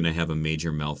 Google's going to have a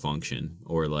major malfunction,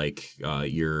 or, like,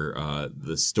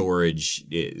 the storage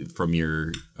from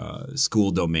your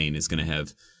school domain is going to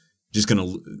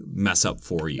mess up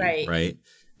for you, right?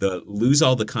 The lose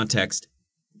all the contacts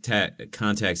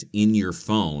in your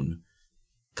phone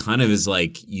kind of is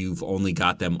like you've only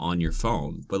got them on your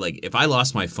phone. But like if I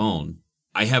lost my phone,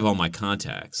 I have all my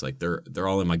contacts. Like they're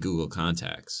all in my Google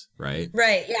contacts, right?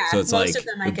 Right. Yeah. So it's most like, of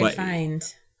them I could find.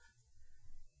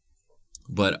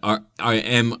 But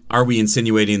are we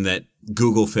insinuating that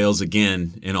Google fails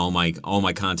again and all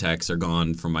my contacts are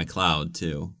gone from my cloud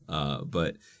too?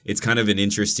 But it's kind of an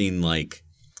interesting like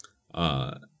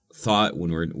thought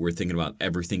when we're thinking about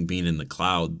everything being in the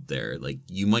cloud there. Like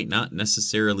you might not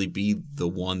necessarily be the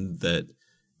one that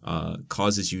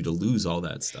causes you to lose all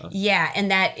that stuff. Yeah,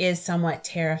 and that is somewhat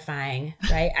terrifying,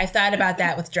 right? I've thought about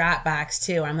that with Dropbox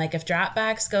too. I'm like, if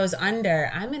Dropbox goes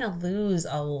under, I'm going to lose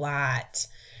a lot.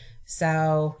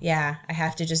 So yeah, I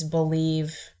have to just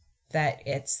believe that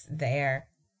it's there.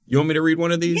 You want me to read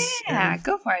one of these? Yeah,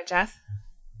 go for it, Jeff.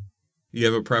 You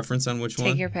have a preference on which one?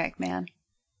 Take your pick, man.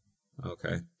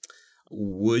 Okay.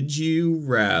 Would you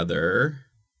rather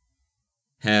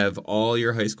have all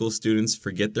your high school students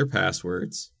forget their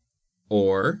passwords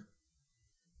or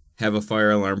have a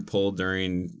fire alarm pulled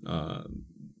during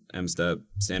M-STEP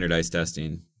standardized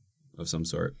testing of some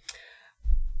sort?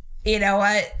 You know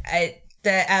what?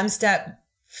 The M-STEP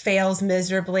fails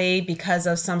miserably because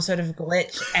of some sort of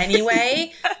glitch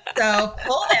anyway. So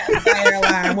pull that fire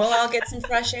alarm. We'll all get some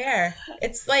fresh air.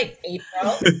 It's like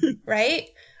April, right?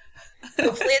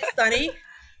 Hopefully it's sunny.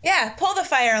 Yeah, pull the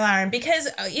fire alarm because,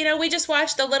 we just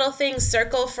watched the little things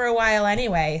circle for a while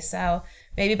anyway. So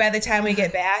maybe by the time we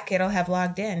get back, it'll have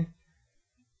logged in.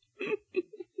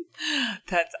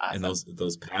 That's awesome. And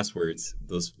those passwords,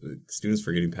 those students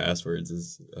forgetting passwords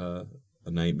is a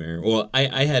nightmare. Well,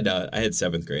 I had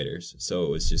seventh graders, so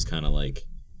it was just kind of like,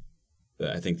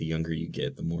 I think the younger you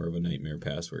get, the more of a nightmare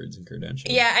passwords and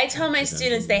credentials. Yeah, I tell my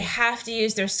students they have to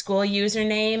use their school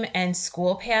username and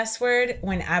school password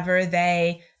whenever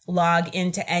they log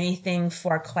into anything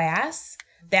for class.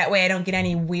 That way I don't get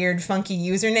any weird, funky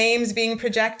usernames being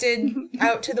projected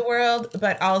out to the world.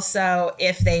 But also,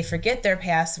 if they forget their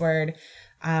password,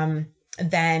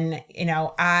 then,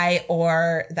 I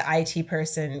or the IT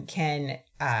person can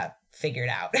figure it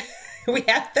out.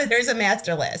 There's a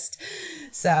master list.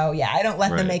 So yeah, I don't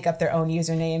let them make up their own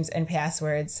usernames and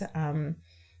passwords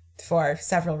for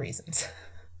several reasons.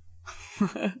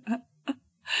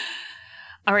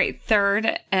 All right,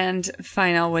 third and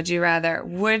final, would you rather?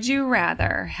 Would you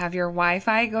rather have your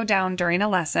Wi-Fi go down during a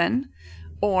lesson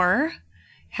or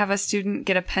have a student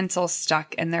get a pencil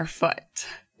stuck in their foot?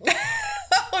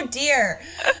 Oh dear.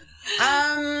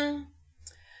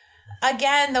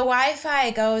 Again, the Wi-Fi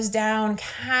goes down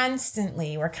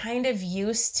constantly. We're kind of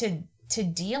used to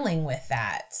dealing with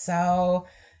that. So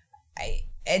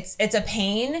it's a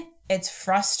pain. It's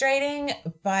frustrating,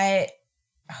 but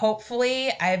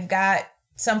hopefully I've got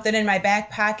something in my back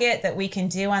pocket that we can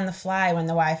do on the fly when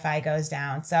the Wi-Fi goes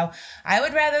down. So I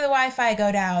would rather the Wi-Fi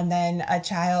go down than a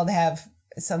child have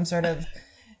some sort of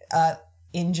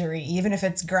injury, even if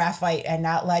it's graphite and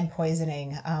not lead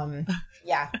poisoning.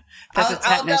 Yeah,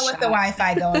 I'll go with the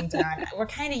Wi-Fi going down. We're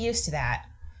kind of used to that.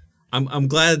 I'm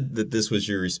glad that this was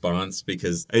your response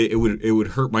because it would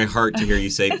hurt my heart to hear you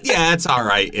say, yeah, it's all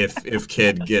right if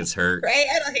kid gets hurt.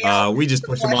 Right? We just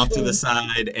push them off to the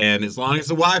side, and as long as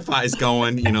the Wi-Fi is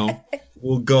going,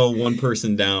 we'll go one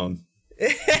person down.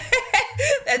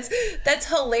 That's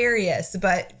hilarious,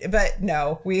 but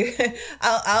no,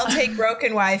 I'll take broken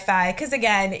Wi-Fi because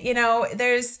again,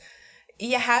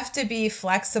 you have to be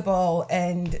flexible.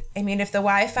 And I mean, if the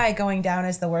Wi-Fi going down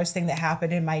is the worst thing that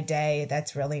happened in my day,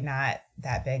 that's really not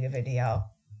that big of a deal.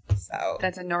 So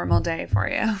that's a normal day for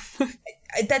you.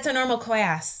 That's a normal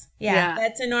class. Yeah,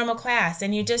 that's a normal class.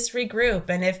 And you just regroup.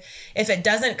 And if it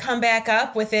doesn't come back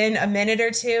up within a minute or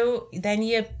two, then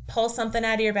you pull something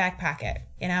out of your back pocket,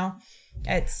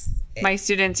 My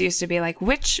students used to be like,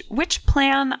 which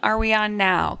plan are we on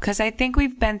now? Because I think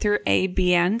we've been through A,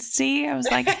 B, and C. I was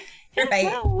like, right.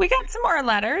 Well, we got some more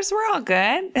letters. We're all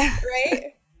good.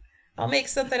 Right? I'll make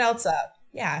something else up.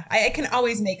 Yeah, I can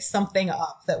always make something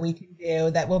up that we can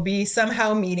do that will be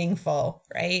somehow meaningful,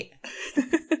 right?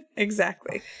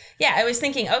 Exactly. Yeah, I was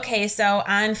thinking, okay, so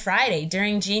on Friday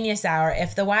during Genius Hour,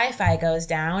 if the Wi-Fi goes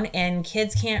down and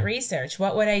kids can't research,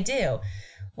 what would I do?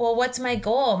 Well, what's my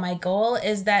goal? My goal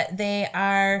is that they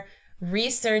are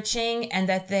researching and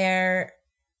that they're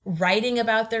writing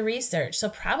about their research. So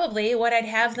probably what I'd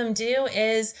have them do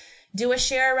is do a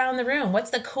share around the room.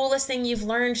 What's the coolest thing you've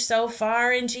learned so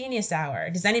far in Genius Hour?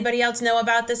 Does anybody else know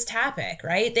about this topic,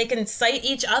 right? They can cite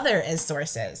each other as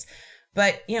sources.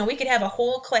 But, we could have a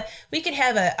whole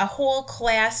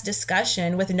class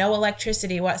discussion with no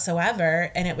electricity whatsoever,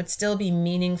 and it would still be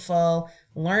meaningful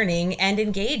learning and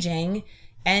engaging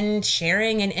and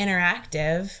sharing and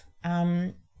interactive.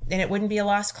 and it wouldn't be a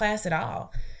lost class at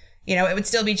all. You know, it would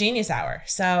still be Genius Hour.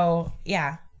 So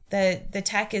yeah, the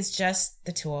tech is just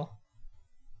the tool.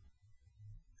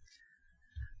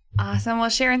 Awesome. Well,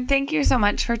 Sharon, thank you so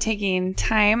much for taking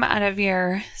time out of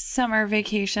your summer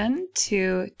vacation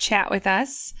to chat with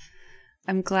us.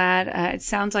 I'm glad. It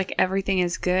sounds like everything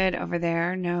is good over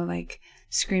there. No, like,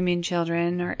 screaming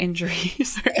children or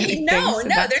injuries or anything. No,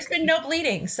 there's been no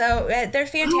bleeding. So they're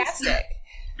fantastic.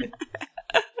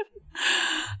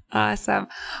 Awesome.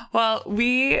 Well,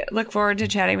 we look forward to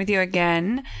chatting with you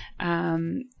again.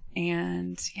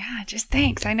 And yeah, just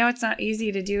thanks. I know it's not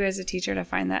easy to do as a teacher to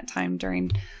find that time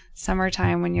during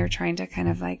summertime when you're trying to kind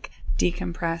of like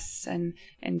decompress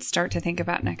and start to think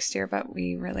about next year. But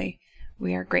we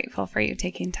are grateful for you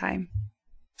taking time.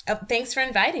 Oh, thanks for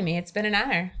inviting me. It's been an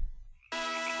honor.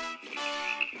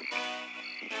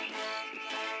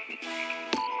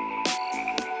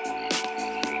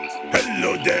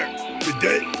 Hello there.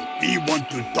 Today, we want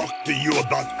to talk to you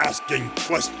about asking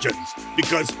questions,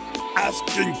 because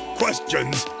asking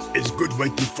questions is a good way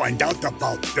to find out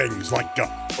about things like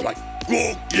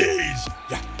cookies.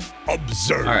 Yeah,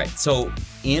 observe. All right, so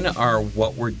in our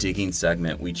What We're Digging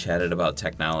segment, we chatted about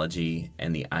technology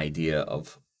and the idea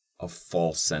of a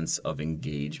false sense of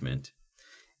engagement.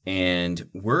 And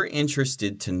we're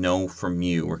interested to know from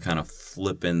you. We're kind of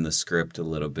flipping the script a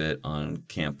little bit on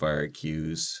Campfire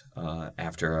Cues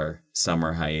after our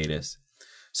summer hiatus.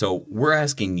 So we're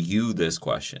asking you this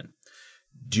question.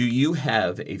 Do you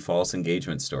have a false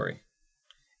engagement story?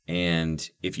 And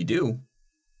if you do,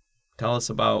 tell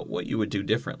us about what you would do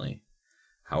differently.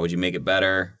 How would you make it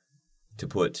better to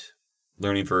put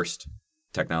learning first,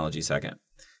 technology second?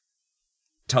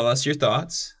 Tell us your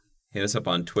thoughts. Hit us up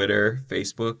on Twitter,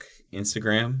 Facebook,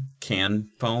 Instagram,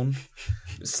 phone,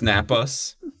 snap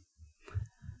us.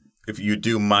 If you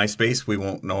do MySpace, we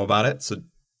won't know about it, so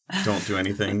don't do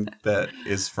anything that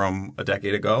is from a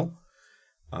decade ago.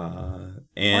 Or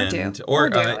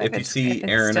if you see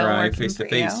Aaron or I face to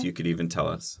face, you could even tell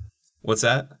us. What's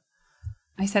that?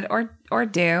 I said, or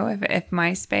do if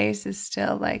MySpace is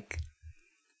still like,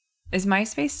 is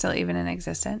MySpace still even in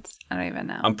existence? I don't even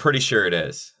know. I'm pretty sure it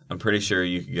is. I'm pretty sure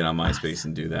you can get on MySpace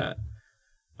and do that.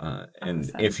 And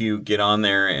awesome. If you get on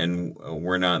there and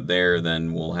we're not there,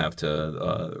 then we'll have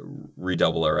to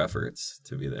redouble our efforts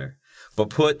to be there. But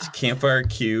put Campfire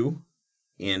Q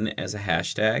in as a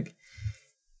hashtag.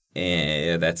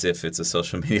 And that's if it's a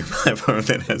social media platform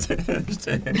that has a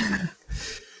hashtag.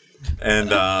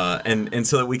 And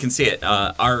so that we can see it.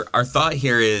 Our thought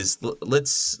here is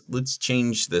let's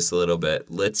change this a little bit.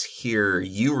 Let's hear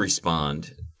you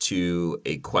respond to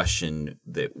a question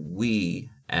that we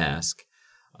ask,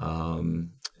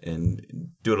 and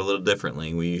do it a little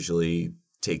differently. We usually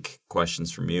take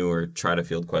questions from you or try to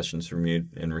field questions from you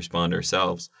and respond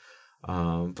ourselves.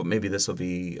 But maybe this will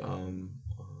be an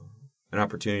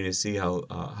opportunity to see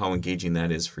how engaging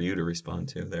that is for you to respond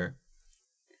to there.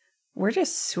 We're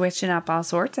just switching up all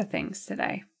sorts of things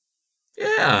today.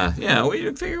 Yeah.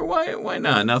 We figure why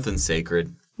not? Nothing's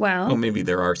sacred. Well, maybe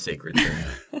there are sacred things.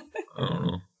 I don't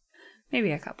know.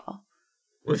 Maybe a couple.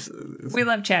 We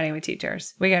love chatting with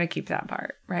teachers. We got to keep that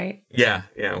part, right? Yeah.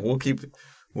 We'll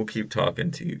keep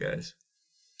talking to you guys.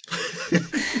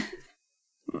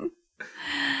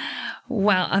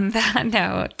 Well, on that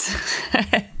note,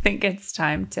 I think it's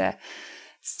time to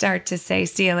start to say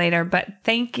see you later. But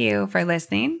thank you for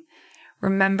listening.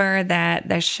 Remember that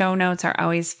the show notes are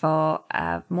always full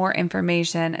of more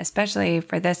information, especially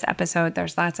for this episode.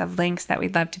 There's lots of links that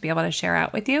we'd love to be able to share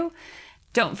out with you.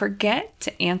 Don't forget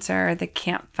to answer the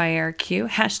Campfire Q,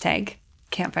 hashtag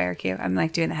Campfire Q. I'm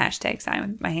like doing the hashtag sign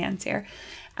with my hands here.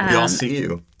 We all see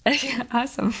you.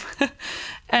 Awesome.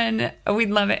 And we'd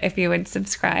love it if you would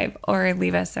subscribe or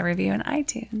leave us a review on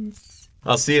iTunes.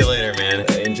 I'll see you later, man.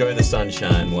 Enjoy the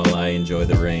sunshine while I enjoy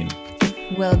the rain.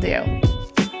 Will do.